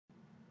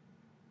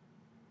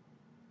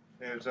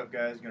Hey, what's up,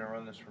 guys? Gonna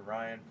run this for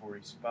Ryan.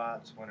 40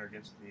 spots. Winner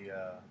gets the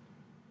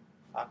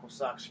Aqua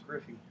Sox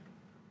Griffey.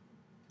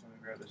 Let me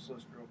grab this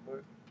list real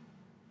quick.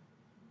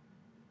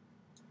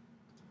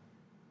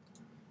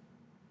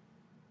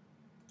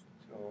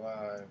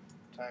 So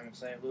time in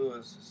St. Louis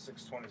is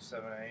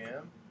 6:27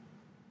 a.m.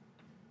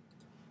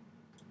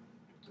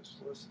 Get this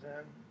list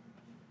in.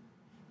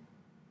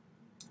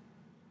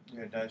 You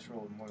got a dice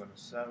roll with more than a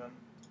 7.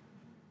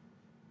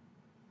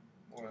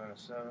 More than a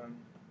 7.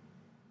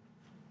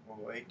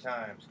 We'll go 8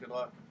 times. Good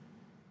luck.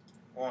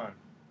 1.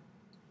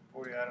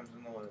 40 items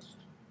in the list.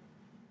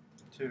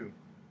 2,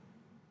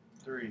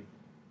 3,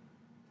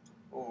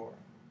 4,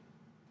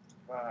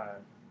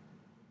 5,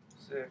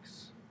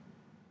 6,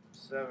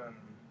 7.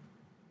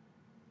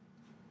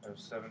 That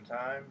was 7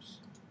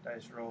 times.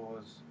 Dice roll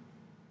was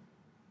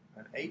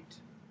an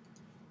 8.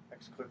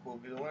 Next click will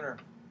be the winner.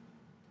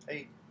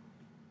 8.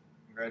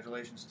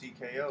 Congratulations,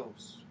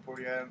 TKOs.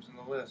 40 items in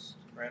the list.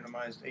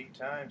 Randomized 8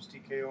 times.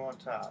 TKO on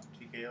top.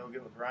 TKO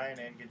get with Ryan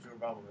and get your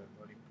bobblehead,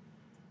 buddy.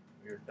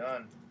 We are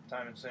done.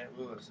 Time in St.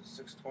 Louis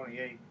is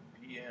 6:28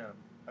 p.m.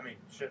 I mean,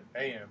 shit,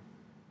 a.m.